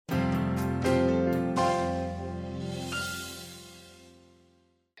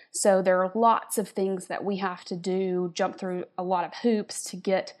So there are lots of things that we have to do, jump through a lot of hoops to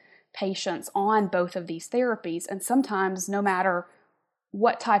get patients on both of these therapies. And sometimes, no matter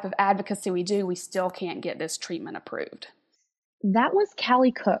what type of advocacy we do, we still can't get this treatment approved. That was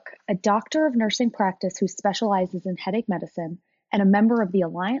Callie Cook, a doctor of nursing practice who specializes in headache medicine and a member of the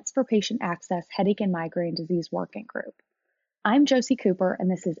Alliance for Patient Access Headache and Migraine Disease Working Group. I'm Josie Cooper, and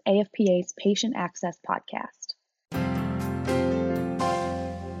this is AFPA's Patient Access Podcast.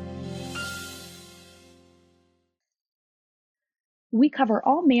 We cover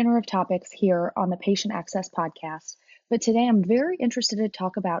all manner of topics here on the Patient Access Podcast, but today I'm very interested to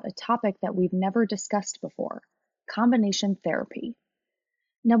talk about a topic that we've never discussed before: combination therapy.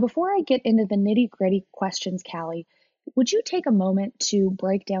 Now, before I get into the nitty-gritty questions, Callie, would you take a moment to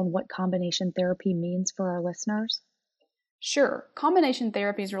break down what combination therapy means for our listeners? Sure. Combination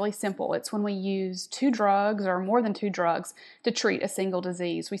therapy is really simple. It's when we use two drugs or more than two drugs to treat a single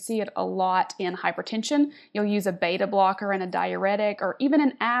disease. We see it a lot in hypertension. You'll use a beta blocker and a diuretic, or even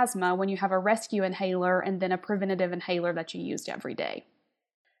in asthma when you have a rescue inhaler and then a preventative inhaler that you used every day.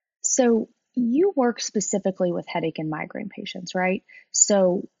 So you work specifically with headache and migraine patients, right?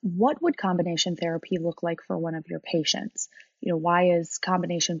 So what would combination therapy look like for one of your patients? Why is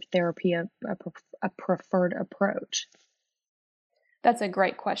combination therapy a preferred approach? That's a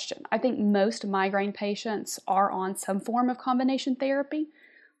great question. I think most migraine patients are on some form of combination therapy.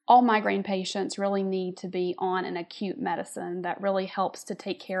 All migraine patients really need to be on an acute medicine that really helps to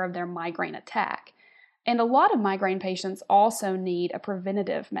take care of their migraine attack. And a lot of migraine patients also need a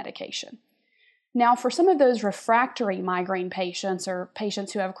preventative medication. Now, for some of those refractory migraine patients or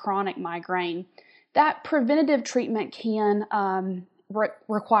patients who have chronic migraine, that preventative treatment can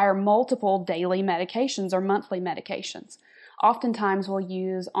require multiple daily medications or monthly medications. Oftentimes, we'll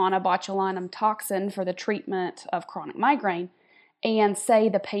use onabotulinum toxin for the treatment of chronic migraine, and say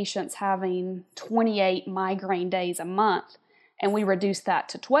the patient's having 28 migraine days a month, and we reduce that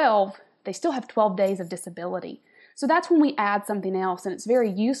to 12, they still have 12 days of disability. So that's when we add something else, and it's very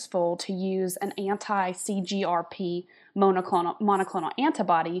useful to use an anti-CGRP monoclonal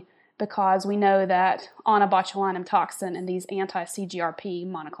antibody, because we know that onabotulinum toxin and these anti-CGRP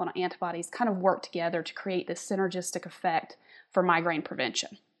monoclonal antibodies kind of work together to create this synergistic effect for migraine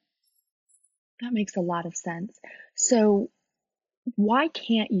prevention. That makes a lot of sense. So why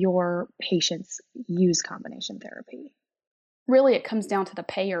can't your patients use combination therapy? Really, it comes down to the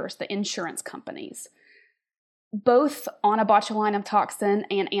payers, the insurance companies. Both onabotulinum toxin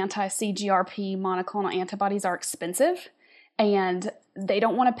and anti-CGRP monoclonal antibodies are expensive, and they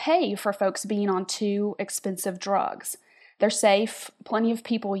don't want to pay for folks being on two expensive drugs. They're safe. Plenty of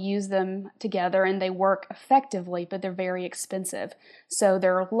people use them together and they work effectively, but they're very expensive. So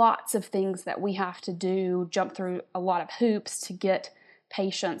there are lots of things that we have to do, jump through a lot of hoops to get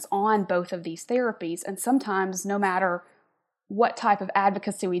patients on both of these therapies. And sometimes, no matter what type of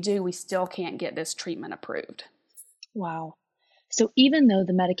advocacy we do, we still can't get this treatment approved. Wow. So even though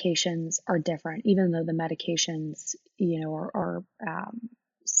the medications are different, even though the medications, are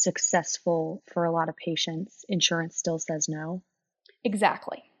successful for a lot of patients, insurance still says no?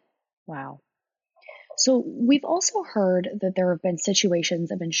 Exactly. Wow. So we've also heard that there have been situations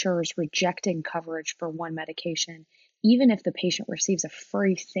of insurers rejecting coverage for one medication, even if the patient receives a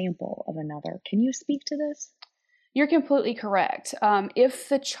free sample of another. Can you speak to this? You're completely correct. If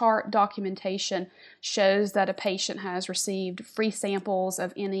the chart documentation shows that a patient has received free samples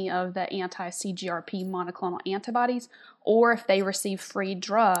of any of the anti-CGRP monoclonal antibodies, or if they receive free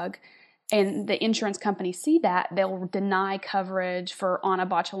drug, and the insurance companies see that, they'll deny coverage for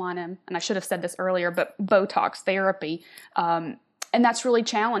onabotulinum, and I should have said this earlier, but Botox therapy. And that's really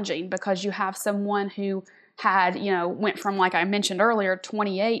challenging because you have someone who had, went from, like I mentioned earlier,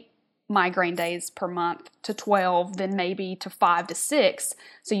 28 migraine days per month to 12, then maybe to 5 to 6.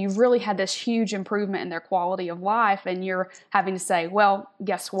 So you've really had this huge improvement in their quality of life, and you're having to say, well,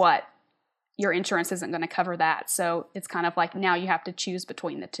 guess what? Your insurance isn't going to cover that. So it's kind of like now you have to choose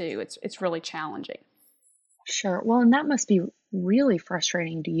between the two. It's really challenging. Sure. Well, and that must be really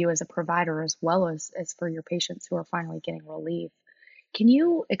frustrating to you as a provider as well as for your patients who are finally getting relief. Can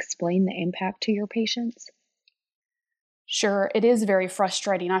you explain the impact to your patients? Sure, it is very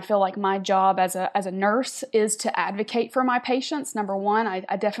frustrating. I feel like my job as a nurse is to advocate for my patients. Number one,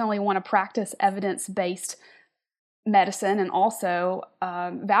 I definitely want to practice evidence-based medicine and also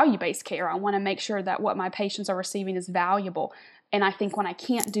value-based care. I want to make sure that what my patients are receiving is valuable. And I think when I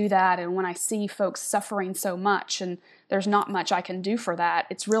can't do that, and when I see folks suffering so much and there's not much I can do for that,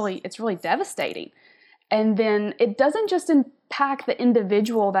 it's really devastating. And then it doesn't just impact the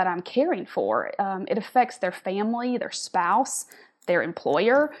individual that I'm caring for. It affects their family, their spouse, their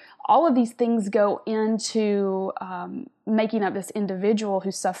employer. All of these things go into making up this individual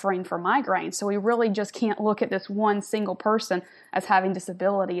who's suffering from migraine. So we really just can't look at this one single person as having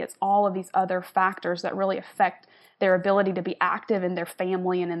disability. It's all of these other factors that really affect their ability to be active in their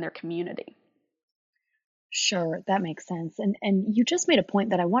family and in their community. Sure, that makes sense. And you just made a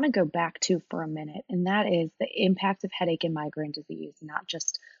point that I want to go back to for a minute, and that is the impact of headache and migraine disease, not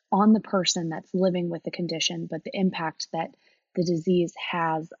just on the person that's living with the condition, but the impact that the disease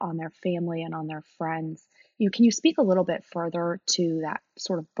has on their family and on their friends. Can you speak a little bit further to that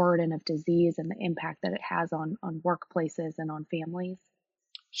sort of burden of disease and the impact that it has on workplaces and on families?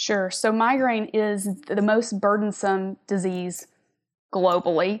 Sure. So migraine is the most burdensome disease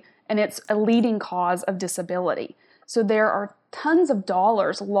globally, and it's a leading cause of disability. So there are tons of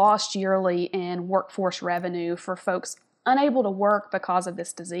dollars lost yearly in workforce revenue for folks unable to work because of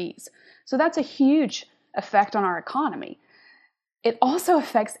this disease. So that's a huge effect on our economy. It also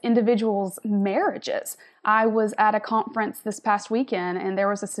affects individuals' marriages. I was at a conference this past weekend, and there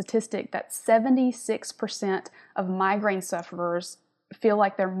was a statistic that 76% of migraine sufferers feel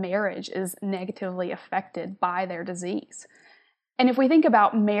like their marriage is negatively affected by their disease. And if we think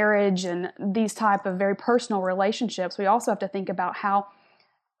about marriage and these type of very personal relationships, we also have to think about how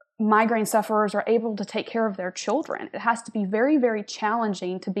migraine sufferers are able to take care of their children. It has to be very, very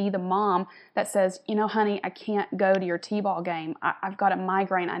challenging to be the mom that says, honey, I can't go to your t-ball game. I've got a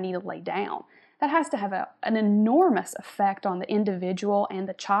migraine. I need to lay down. That has to have an enormous effect on the individual and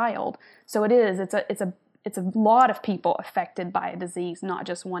the child. So it's a lot of people affected by a disease, not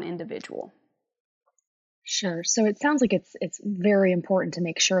just one individual. Sure. So it sounds like it's very important to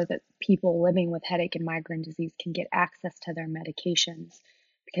make sure that people living with headache and migraine disease can get access to their medications,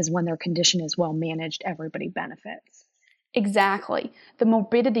 because when their condition is well managed, everybody benefits. Exactly. The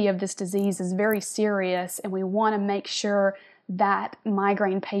morbidity of this disease is very serious, and we want to make sure that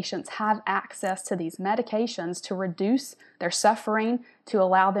migraine patients have access to these medications to reduce their suffering, to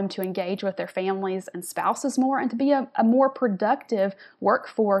allow them to engage with their families and spouses more, and to be a more productive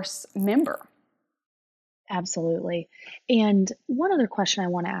workforce member. Absolutely. And one other question I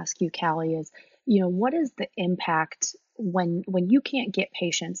want to ask you, Callie, is, what is the impact when you can't get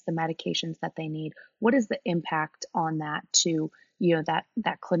patients the medications that they need? What is the impact on that to,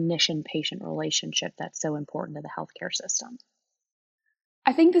 that clinician-patient relationship that's so important to the healthcare system?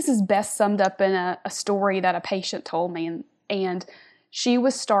 I think this is best summed up in a story that a patient told me, and she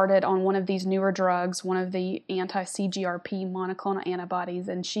was started on one of these newer drugs, one of the anti-CGRP monoclonal antibodies,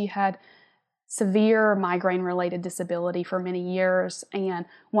 and she had severe migraine-related disability for many years. And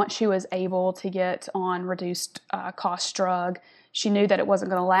once she was able to get on reduced cost drug, she knew that it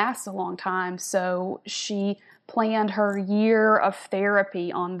wasn't going to last a long time. So she planned her year of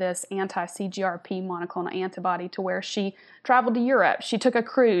therapy on this anti-CGRP monoclonal antibody, to where she traveled to Europe. She took a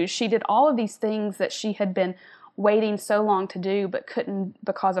cruise. She did all of these things that she had been waiting so long to do but couldn't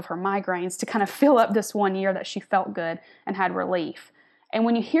because of her migraines, to kind of fill up this 1 year that she felt good and had relief. And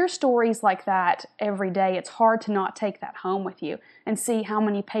when you hear stories like that every day, it's hard to not take that home with you and see how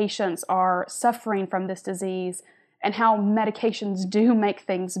many patients are suffering from this disease and how medications do make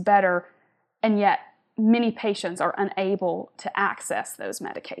things better, and yet many patients are unable to access those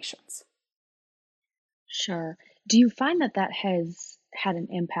medications. Sure. Do you find that has had an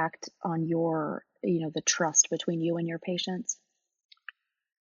impact on your, the trust between you and your patients?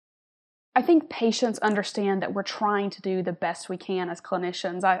 I think patients understand that we're trying to do the best we can as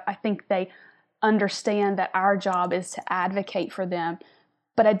clinicians. I think they understand that our job is to advocate for them.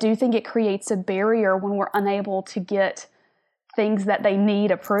 But I do think it creates a barrier when we're unable to get things that they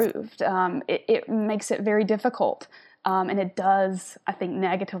need approved. It makes it very difficult. And it does, I think,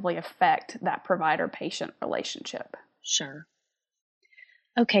 negatively affect that provider-patient relationship. Sure.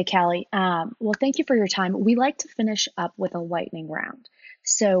 Okay, Callie. Well, thank you for your time. We like to finish up with a lightning round.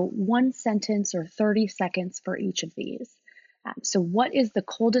 So 1 sentence or 30 seconds for each of these. So what is the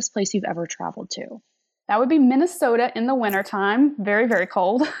coldest place you've ever traveled to? That would be Minnesota in the wintertime. Very, very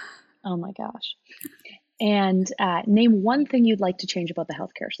cold. Oh my gosh. And name one thing you'd like to change about the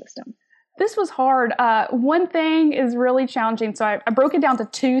healthcare system. This was hard. One thing is really challenging, so I broke it down to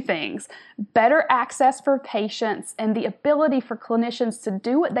 2 things. Better access for patients and the ability for clinicians to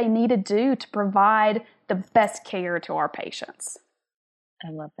do what they need to do to provide the best care to our patients. I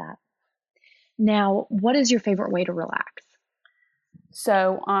love that. Now, what is your favorite way to relax?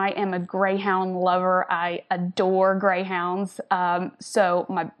 So I am a greyhound lover. I adore greyhounds. So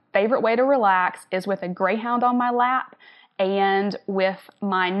my favorite way to relax is with a greyhound on my lap and with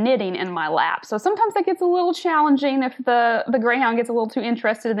my knitting in my lap. So sometimes that gets a little challenging if the greyhound gets a little too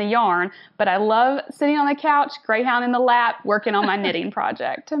interested in the yarn, but I love sitting on the couch, greyhound in the lap, working on my knitting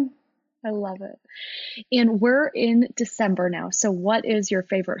project. I love it. And we're in December now. So what is your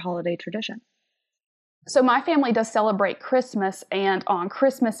favorite holiday tradition? So my family does celebrate Christmas, and on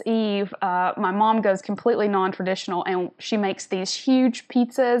Christmas Eve, my mom goes completely non-traditional, and she makes these huge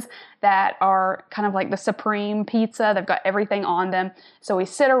pizzas that are kind of like the supreme pizza. They've got everything on them. So we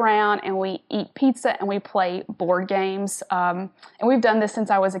sit around and we eat pizza and we play board games. And we've done this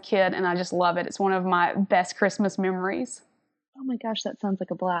since I was a kid, and I just love it. It's one of my best Christmas memories. Oh my gosh, that sounds like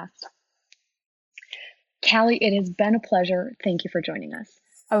a blast. Callie, it has been a pleasure. Thank you for joining us.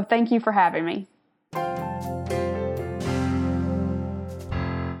 Oh, thank you for having me.